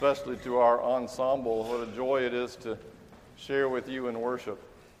especially to our ensemble. What a joy it is to share with you in worship.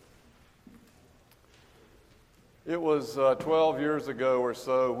 It was 12 years ago or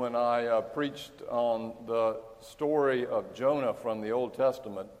so when I preached on the story of Jonah from the Old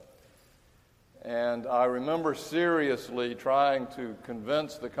Testament. And I remember seriously trying to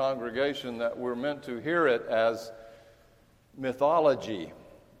convince the congregation that we're meant to hear it as mythology.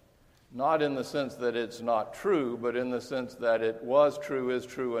 Not in the sense that it's not true, but in the sense that it was true, is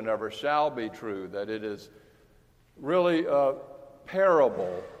true, and ever shall be true. That it is really a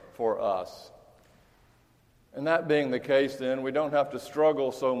parable for us. And that being the case, then, we don't have to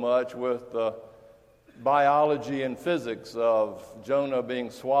struggle so much with the biology and physics of Jonah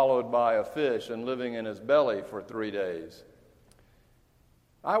being swallowed by a fish and living in his belly for 3 days.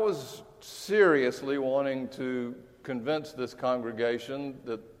 I was seriously wanting to convince this congregation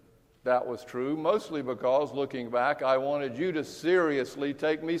that was true, mostly because, looking back, I wanted you to seriously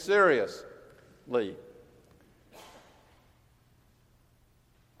take me seriously.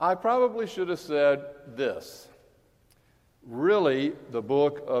 I probably should have said this. Really, the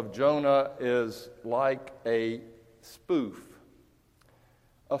book of Jonah is like a spoof,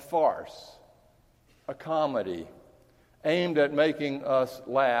 a farce, a comedy, aimed at making us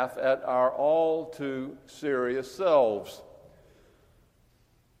laugh at our all too serious selves.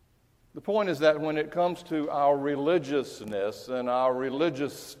 The point is that when it comes to our religiousness and our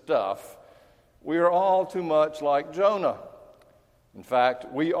religious stuff, we are all too much like Jonah. In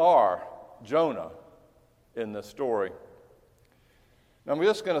fact, we are Jonah in this story. Now, I'm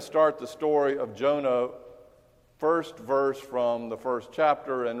just going to start the story of Jonah, first verse from the first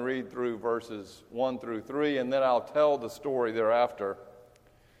chapter, and read through verses 1 through 3, and then I'll tell the story thereafter.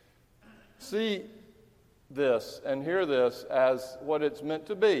 See this and hear this as what it's meant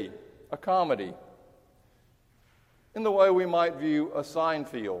to be. A comedy, in the way we might view a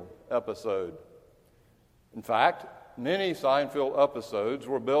Seinfeld episode. In fact, many Seinfeld episodes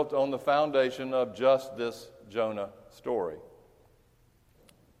were built on the foundation of just this Jonah story.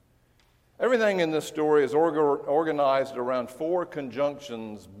 Everything in this story is organized around 4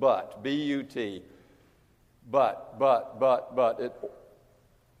 conjunctions, but, B-U-T, but. It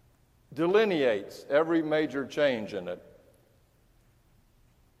delineates every major change in it.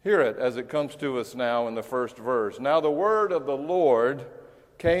 Hear it as it comes to us now in the first verse. Now the word of the Lord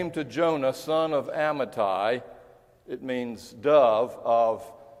came to Jonah, son of Amittai. It means dove,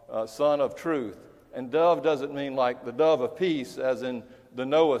 son of truth. And dove doesn't mean like the dove of peace, as in the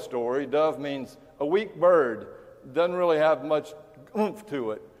Noah story. Dove means a weak bird. Doesn't really have much oomph to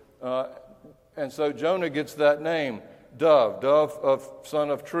it. And so Jonah gets that name, dove of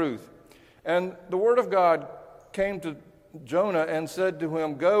son of truth. And the word of God came to Jonah and said to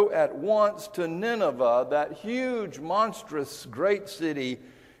him, "Go at once to Nineveh, that huge, monstrous, great city,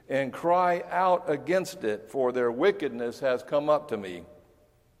 and cry out against it, for their wickedness has come up to me."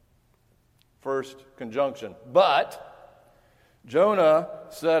 First conjunction. But Jonah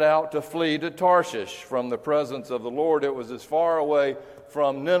set out to flee to Tarshish from the presence of the Lord. It was as far away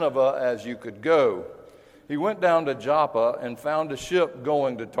from Nineveh as you could go. He went down to Joppa and found a ship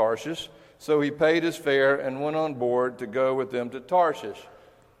going to Tarshish. So he paid his fare and went on board to go with them to Tarshish.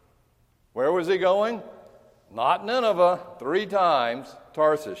 Where was he going? Not Nineveh, 3 times,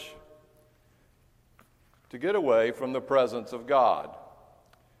 Tarshish. To get away from the presence of God.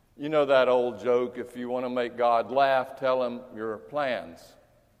 You know that old joke, if you want to make God laugh, tell him your plans.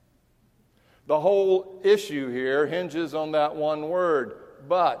 The whole issue here hinges on that one word,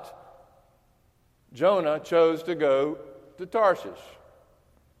 but. Jonah chose to go to Tarshish.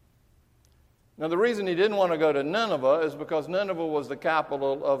 Now, the reason he didn't want to go to Nineveh is because Nineveh was the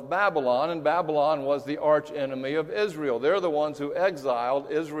capital of Babylon, and Babylon was the arch enemy of Israel. They're the ones who exiled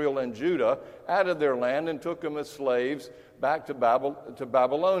Israel and Judah out of their land and took them as slaves back to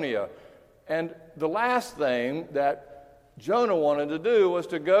Babylonia. And the last thing that Jonah wanted to do was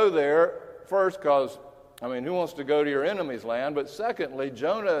to go there first because, who wants to go to your enemy's land? But secondly,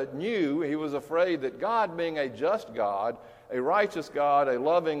 Jonah knew, he was afraid that God, being a just God, a righteous God, a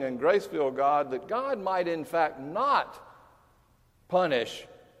loving and grace-filled God, that God might in fact not punish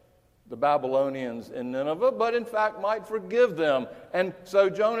the Babylonians in Nineveh, but in fact might forgive them. And so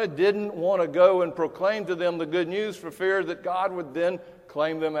Jonah didn't want to go and proclaim to them the good news for fear that God would then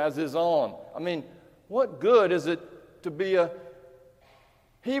claim them as his own. What good is it to be a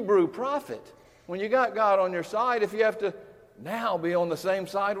Hebrew prophet when you got God on your side if you have to now be on the same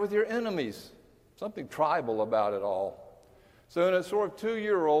side with your enemies? Something tribal about it all. So in a sort of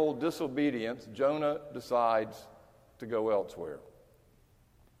 2-year-old disobedience, Jonah decides to go elsewhere.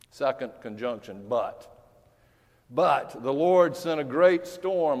 Second conjunction, but. But the Lord sent a great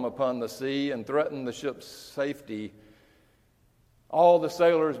storm upon the sea and threatened the ship's safety. All the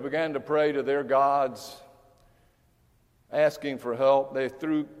sailors began to pray to their gods, asking for help. They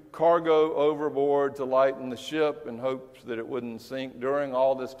threw cargo overboard to lighten the ship in hopes that it wouldn't sink. During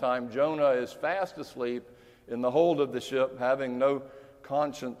all this time, Jonah is fast asleep in the hold of the ship, having no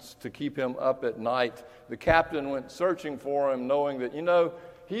conscience to keep him up at night. The captain went searching for him, knowing that,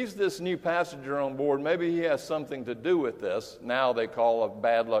 he's this new passenger on board. Maybe he has something to do with this. Now they call a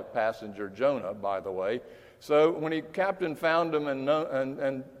bad luck passenger Jonah, by the way. So when the captain found him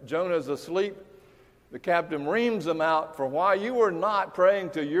and Jonah's asleep, the captain reams him out for why you were not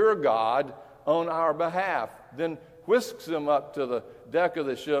praying to your God on our behalf. Then whisks him up to the deck of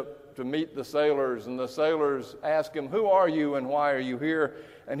the ship to meet the sailors. And the sailors ask him, "Who are you and why are you here?"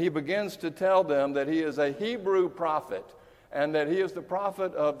 And he begins to tell them that he is a Hebrew prophet and that he is the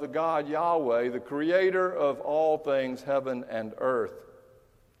prophet of the God Yahweh, the creator of all things, heaven and earth.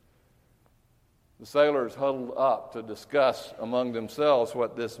 The sailors huddled up to discuss among themselves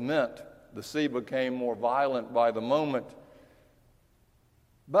what this meant. The sea became more violent by the moment.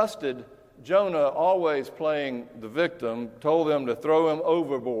 Busted, Jonah, always playing the victim, told them to throw him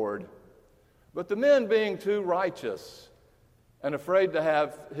overboard. But the men, being too righteous and afraid to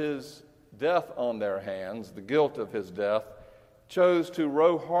have his death on their hands, the guilt of his death, chose to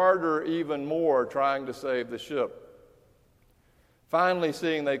row harder even more, trying to save the ship. Finally,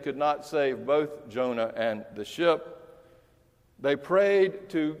 seeing they could not save both Jonah and the ship, they prayed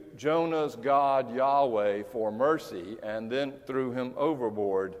to Jonah's God Yahweh for mercy and then threw him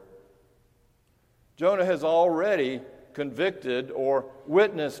overboard. Jonah has already convicted or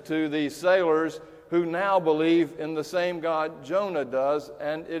witnessed to these sailors who now believe in the same God Jonah does,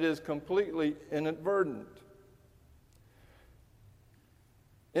 and it is completely inadvertent.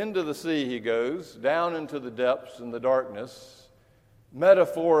 Into the sea he goes, down into the depths and the darkness.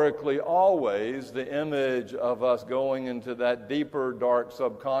 Metaphorically, always the image of us going into that deeper, dark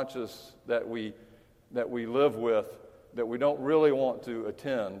subconscious that we live with, that we don't really want to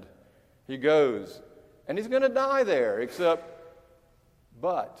attend. He goes, and he's going to die there,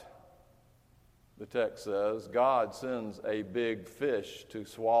 but the text says, God sends a big fish to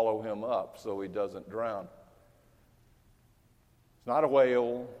swallow him up so he doesn't drown. It's not a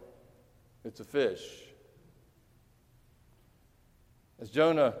whale, it's a fish. As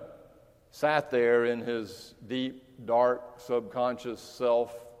Jonah sat there in his deep, dark, subconscious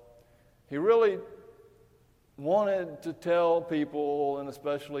self, he really wanted to tell people, and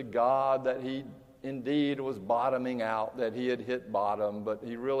especially God, that he indeed was bottoming out, that he had hit bottom, but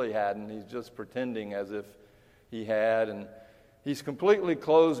he really hadn't. He's just pretending as if he had, and he's completely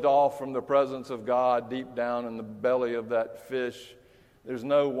closed off from the presence of God deep down in the belly of that fish. There's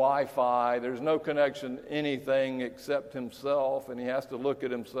no Wi-Fi, there's no connection to anything except himself, and he has to look at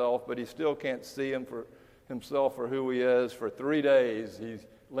himself, but he still can't see himself for who he is. For 3 days, he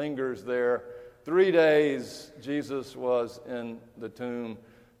lingers there. 3 days, Jesus was in the tomb.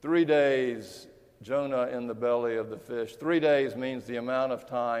 3 days, Jonah in the belly of the fish. 3 days means the amount of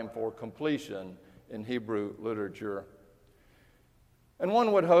time for completion in Hebrew literature. And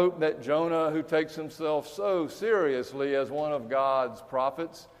one would hope that Jonah, who takes himself so seriously as one of God's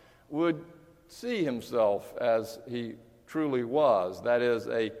prophets, would see himself as he truly was. That is,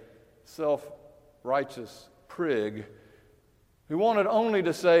 a self-righteous prig who wanted only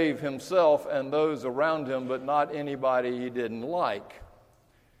to save himself and those around him, but not anybody he didn't like.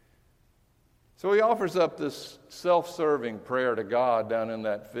 So he offers up this self-serving prayer to God down in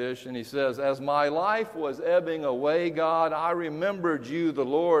that fish, and he says, "As my life was ebbing away, God, I remembered you, the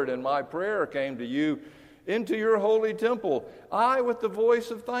Lord, and my prayer came to you into your holy temple. I, with the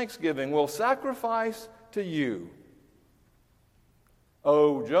voice of thanksgiving, will sacrifice to you."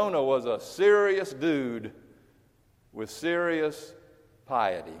 Oh, Jonah was a serious dude with serious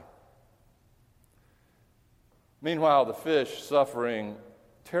piety. Meanwhile, the fish, suffering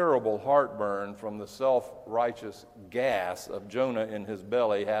terrible heartburn from the self-righteous gas of Jonah in his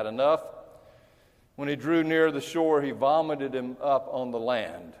belly, had enough. When he drew near the shore, he vomited him up on the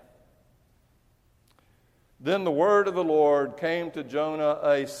land. Then the word of the Lord came to Jonah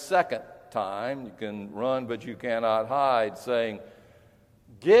a second time. You can run, but you cannot hide, saying,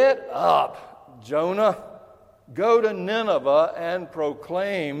 "Get up, Jonah. Go to Nineveh and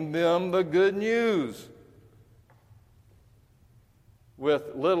proclaim them the good news."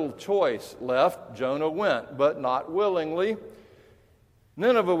 With little choice left, Jonah went, but not willingly.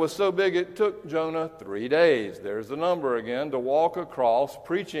 Nineveh was so big it took Jonah 3 days, there's the number again, to walk across,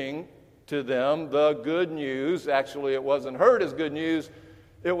 preaching to them the good news. Actually, it wasn't heard as good news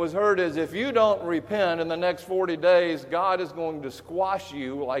it was heard as, if you don't repent in the next 40 days, God is going to squash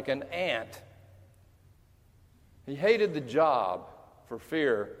you like an ant. He hated the job for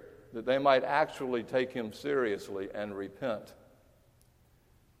fear that they might actually take him seriously and repent.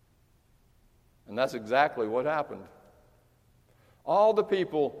 And that's exactly what happened. All the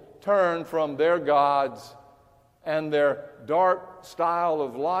people turned from their gods and their dark style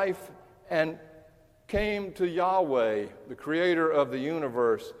of life and came to Yahweh, the creator of the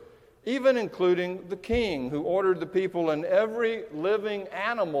universe, even including the king, who ordered the people and every living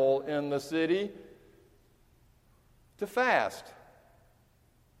animal in the city to fast.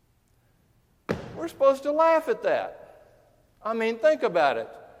 We're supposed to laugh at that. I mean, think about it.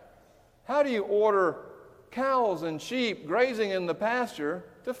 How do you order cows and sheep grazing in the pasture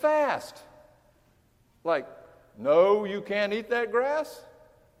to fast? Like, no, you can't eat that grass?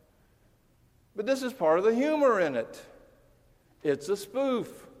 But this is part of the humor in it. It's a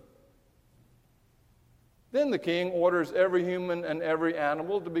spoof. Then the king orders every human and every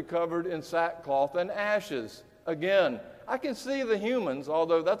animal to be covered in sackcloth and ashes. Again, I can see the humans,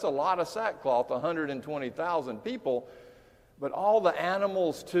 although that's a lot of sackcloth, 120,000 people, but all the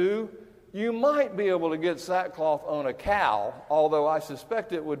animals too. You might be able to get sackcloth on a cow, although I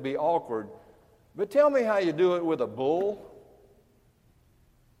suspect it would be awkward. But tell me how you do it with a bull.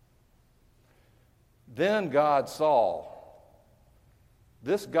 Then God saw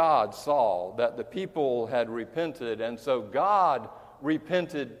that the people had repented, and so God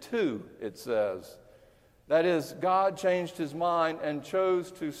repented too, it says. That is, God changed his mind and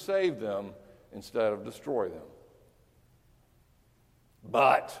chose to save them instead of destroy them.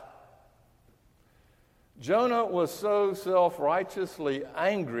 But Jonah was so self-righteously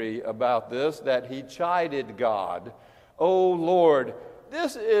angry about this that he chided God. "Oh Lord,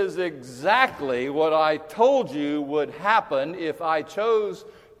 this is exactly what I told you would happen if I chose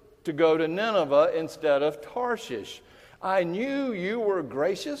to go to Nineveh instead of Tarshish. I knew you were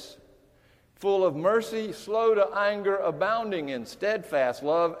gracious, full of mercy, slow to anger, abounding in steadfast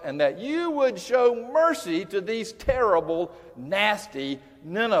love, and that you would show mercy to these terrible, nasty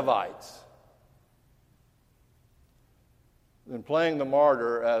Ninevites." Then playing the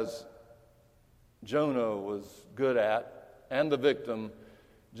martyr, as Jonah was good at, and the victim,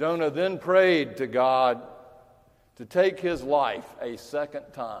 Jonah then prayed to God to take his life a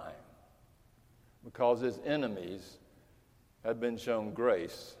second time because his enemies had been shown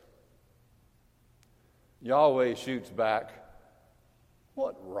grace. Yahweh shoots back,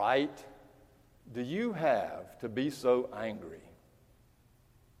 "What right do you have to be so angry?"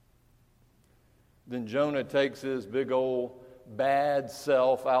 Then Jonah takes his big old bad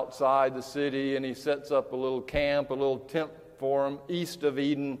self outside the city and he sets up a little camp, a little tent for him east of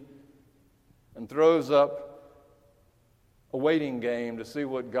Eden, and throws up a waiting game to see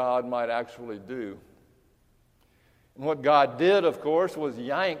what God might actually do. And what God did, of course, was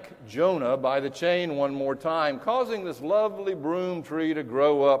yank Jonah by the chain one more time, causing this lovely broom tree to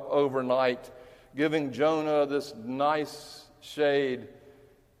grow up overnight, giving Jonah this nice shade.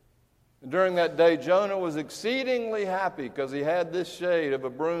 And during that day, Jonah was exceedingly happy because he had this shade of a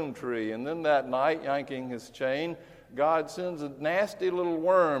broom tree. And then that night, yanking his chain, God sends a nasty little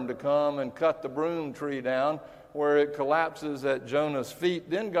worm to come and cut the broom tree down where it collapses at Jonah's feet.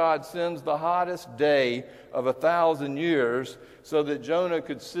 Then God sends the hottest day of 1,000 years so that Jonah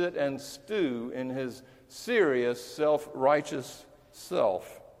could sit and stew in his serious, self-righteous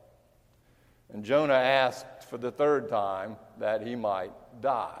self. And Jonah asked for the third time that he might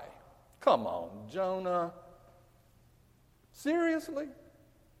die. Come on, Jonah. Seriously?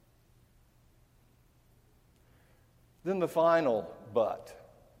 Then the final but.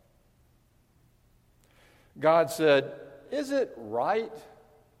 God said, "Is it right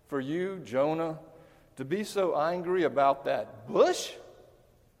for you, Jonah, to be so angry about that bush?"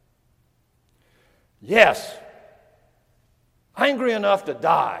 "Yes, angry enough to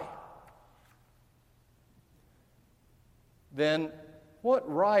die." "Then what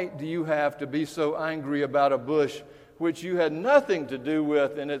right do you have to be so angry about a bush which you had nothing to do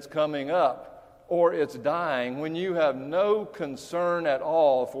with in its coming up or its dying, when you have no concern at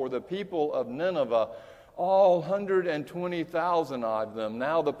all for the people of Nineveh, all 120,000 of them,"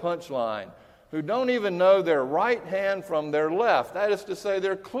 now the punchline, "who don't even know their right hand from their left?" That is to say,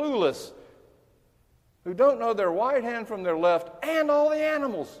 they're clueless, who don't know their right hand from their left, and all the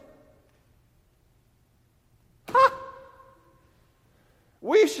animals. Ha!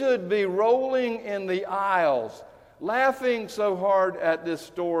 We should be rolling in the aisles, laughing so hard at this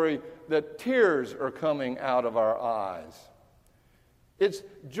story that tears are coming out of our eyes. It's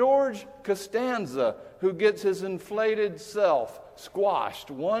George Costanza who gets his inflated self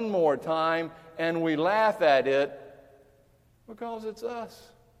squashed one more time, and we laugh at it because it's us.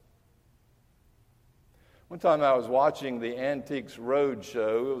 One time I was watching the Antiques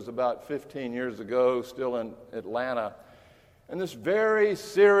Roadshow. It was about 15 years ago, still in Atlanta. And this very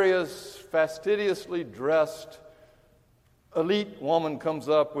serious, fastidiously dressed elite woman comes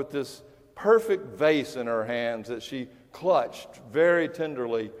up with this perfect vase in her hands that she clutched very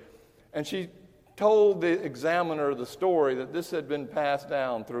tenderly. And she told the examiner the story that this had been passed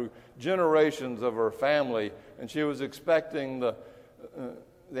down through generations of her family. And she was expecting the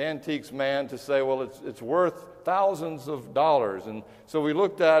antiques man to say, well, it's worth thousands of dollars. And so we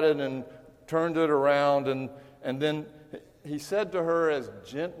looked at it and turned it around, and then he said to her as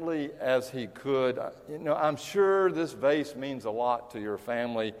gently as he could, I'm sure this vase means a lot to your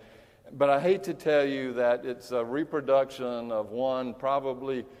family, but I hate to tell you that it's a reproduction of one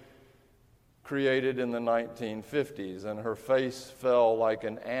probably created in the 1950s, and her face fell like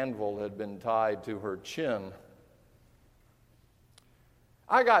an anvil had been tied to her chin.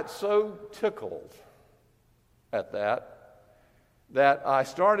 I got so tickled at that I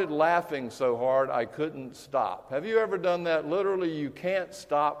started laughing so hard I couldn't stop. Have you ever done that? Literally, you can't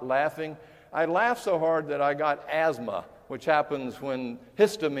stop laughing. I laughed so hard that I got asthma, which happens when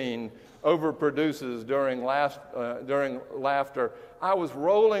histamine overproduces during laughter. I was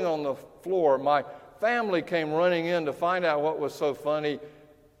rolling on the floor. My family came running in to find out what was so funny.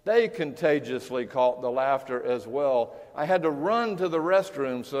 They contagiously caught the laughter as well. I had to run to the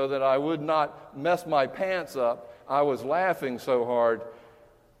restroom so that I would not mess my pants up. I was laughing so hard.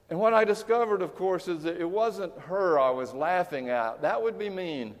 And what I discovered, of course, is that it wasn't her I was laughing at. That would be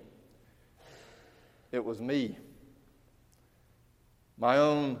mean. It was me. My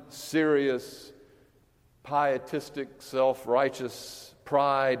own serious, pietistic, self-righteous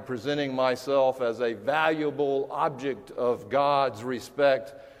pride, presenting myself as a valuable object of God's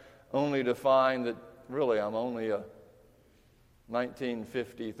respect, only to find that really I'm only a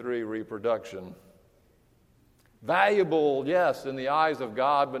 1953 reproduction. Valuable, yes, in the eyes of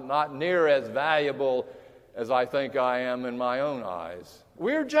God, but not near as valuable as I think I am in my own eyes.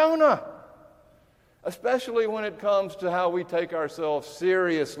 We're Jonah, especially when it comes to how we take ourselves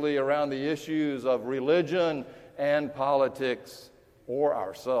seriously around the issues of religion and politics or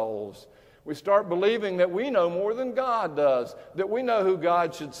ourselves. We start believing that we know more than God does, that we know who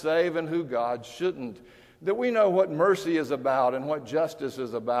God should save and who God shouldn't, that we know what mercy is about and what justice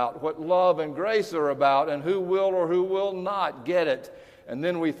is about, what love and grace are about, and who will or who will not get it. And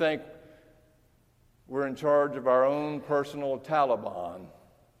then we think we're in charge of our own personal Taliban.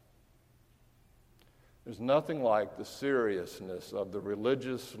 There's nothing like the seriousness of the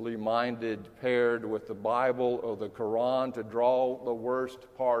religiously minded paired with the Bible or the Quran to draw the worst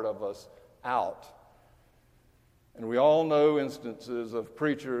part of us out. And we all know instances of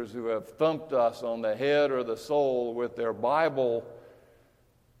preachers who have thumped us on the head or the soul with their Bible,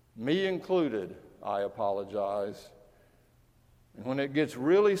 me included, I apologize. And when it gets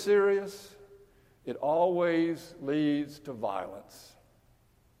really serious, it always leads to violence.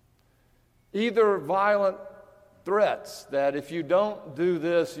 Either violent threats that if you don't do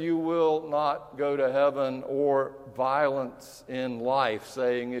this, you will not go to heaven, or violence in life,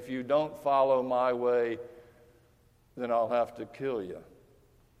 saying, if you don't follow my way, then I'll have to kill you.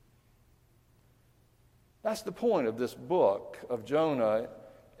 That's the point of this book of Jonah,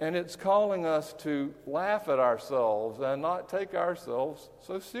 and it's calling us to laugh at ourselves and not take ourselves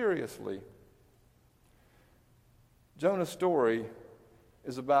so seriously. Jonah's story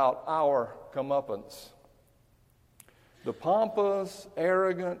is about our comeuppance. The pompous,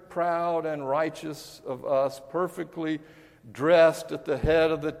 arrogant, proud, and righteous of us, perfectly dressed at the head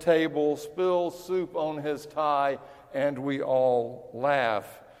of the table, spills soup on his tie, and we all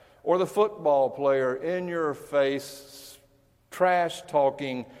laugh. Or the football player, in your face, trash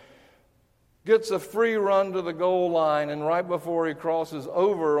talking, gets a free run to the goal line, and right before he crosses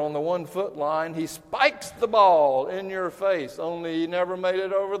over on the 1 foot line, he spikes the ball in your face, only he never made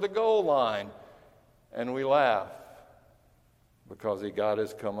it over the goal line. And we laugh because he got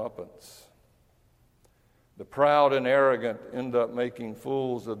his comeuppance. The proud and arrogant end up making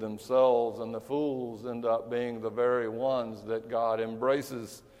fools of themselves, and the fools end up being the very ones that God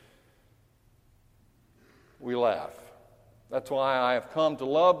embraces. We laugh. That's why I have come to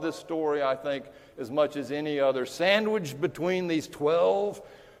love this story, I think, as much as any other. Sandwiched between these 12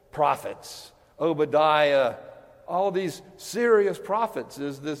 prophets, Obadiah, all these serious prophets,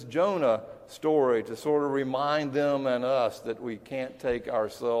 is this Jonah story to sort of remind them and us that we can't take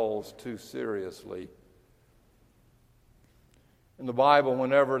ourselves too seriously. In the Bible,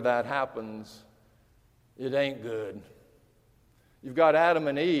 whenever that happens, it ain't good. You've got Adam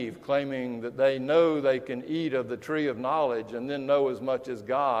and Eve claiming that they know they can eat of the tree of knowledge and then know as much as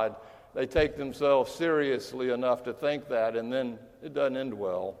God. They take themselves seriously enough to think that, and then it doesn't end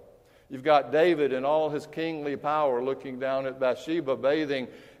well. You've got David in all his kingly power looking down at Bathsheba bathing,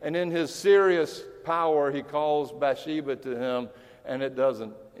 and in his serious power he calls Bathsheba to him, and it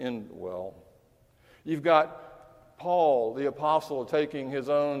doesn't end well. You've got Paul, the apostle, taking his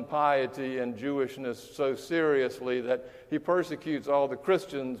own piety and Jewishness so seriously that he persecutes all the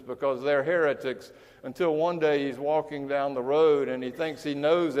Christians because they're heretics, until one day he's walking down the road and he thinks he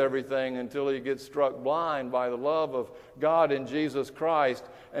knows everything until he gets struck blind by the love of God in Jesus Christ.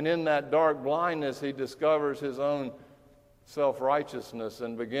 And in that dark blindness, he discovers his own self-righteousness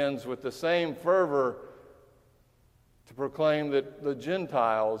and begins with the same fervor to proclaim that the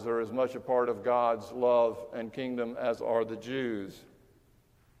Gentiles are as much a part of God's love and kingdom as are the Jews.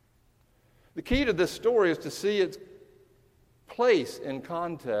 The key to this story is to see its place in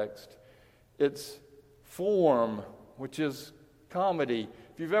context, its form, which is comedy.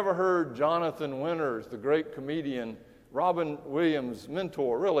 If you've ever heard Jonathan Winters, the great comedian, Robin Williams'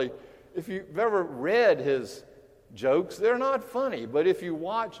 mentor, really, if you've ever read his jokes, they're not funny, but if you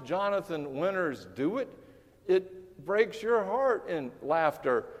watch Jonathan Winters do it, it breaks your heart in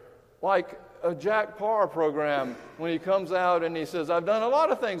laughter. Like a Jack Parr program when he comes out and he says, I've done a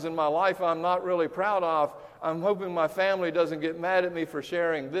lot of things in my life I'm not really proud of. I'm hoping my family doesn't get mad at me for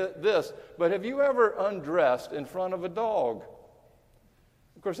sharing this, but have you ever undressed in front of a dog?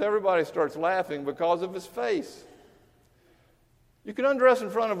 Of course, everybody starts laughing because of his face. You can undress in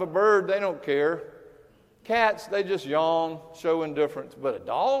front of a bird, they don't care. Cats, they just yawn, show indifference. But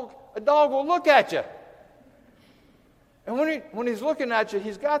a dog will look at you. And when he's looking at you,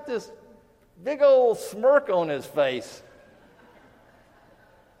 he's got this big old smirk on his face.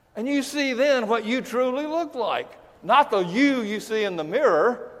 And you see then what you truly look like. Not the you see in the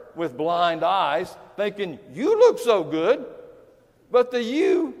mirror with blind eyes, thinking you look so good, but the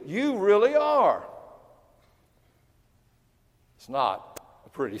you really are. It's not a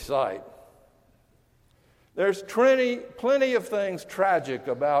pretty sight. There's plenty of things tragic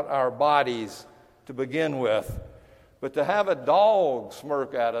about our bodies to begin with, but to have a dog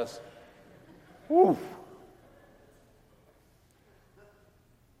smirk at us, whew.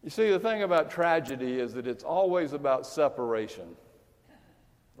 You see, the thing about tragedy is that it's always about separation,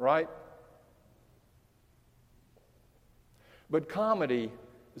 right? But comedy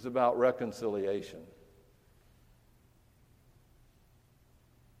is about reconciliation.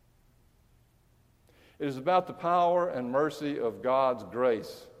 It is about the power and mercy of God's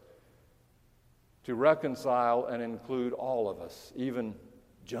grace to reconcile and include all of us, even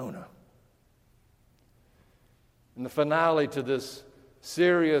Jonah. And the finale to this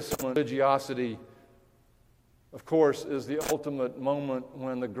serious religiosity, of course, is the ultimate moment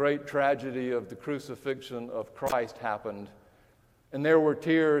when the great tragedy of the crucifixion of Christ happened. And there were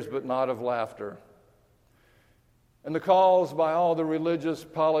tears, but not of laughter. And the calls by all the religious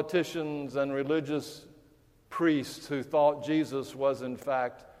politicians and religious priests who thought Jesus was, in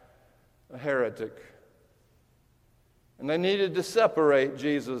fact, a heretic. And they needed to separate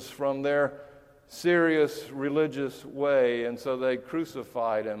Jesus from their serious religious way, and so they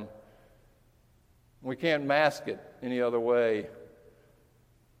crucified him. We can't mask it any other way.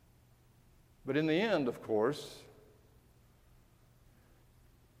 But in the end, of course,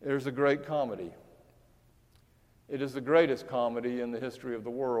 there's a great comedy. It is the greatest comedy in the history of the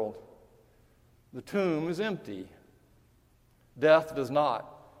world. The tomb is empty. Death does not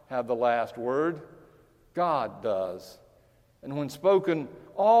have the last word. God does. And when spoken,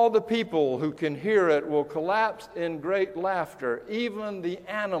 all the people who can hear it will collapse in great laughter, even the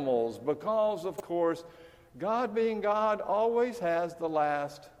animals, because, of course, God being God always has the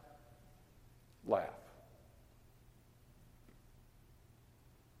last laugh.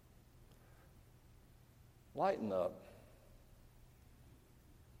 Lighten up.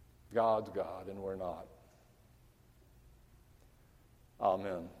 God's God, and we're not.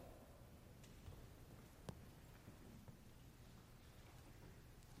 Amen.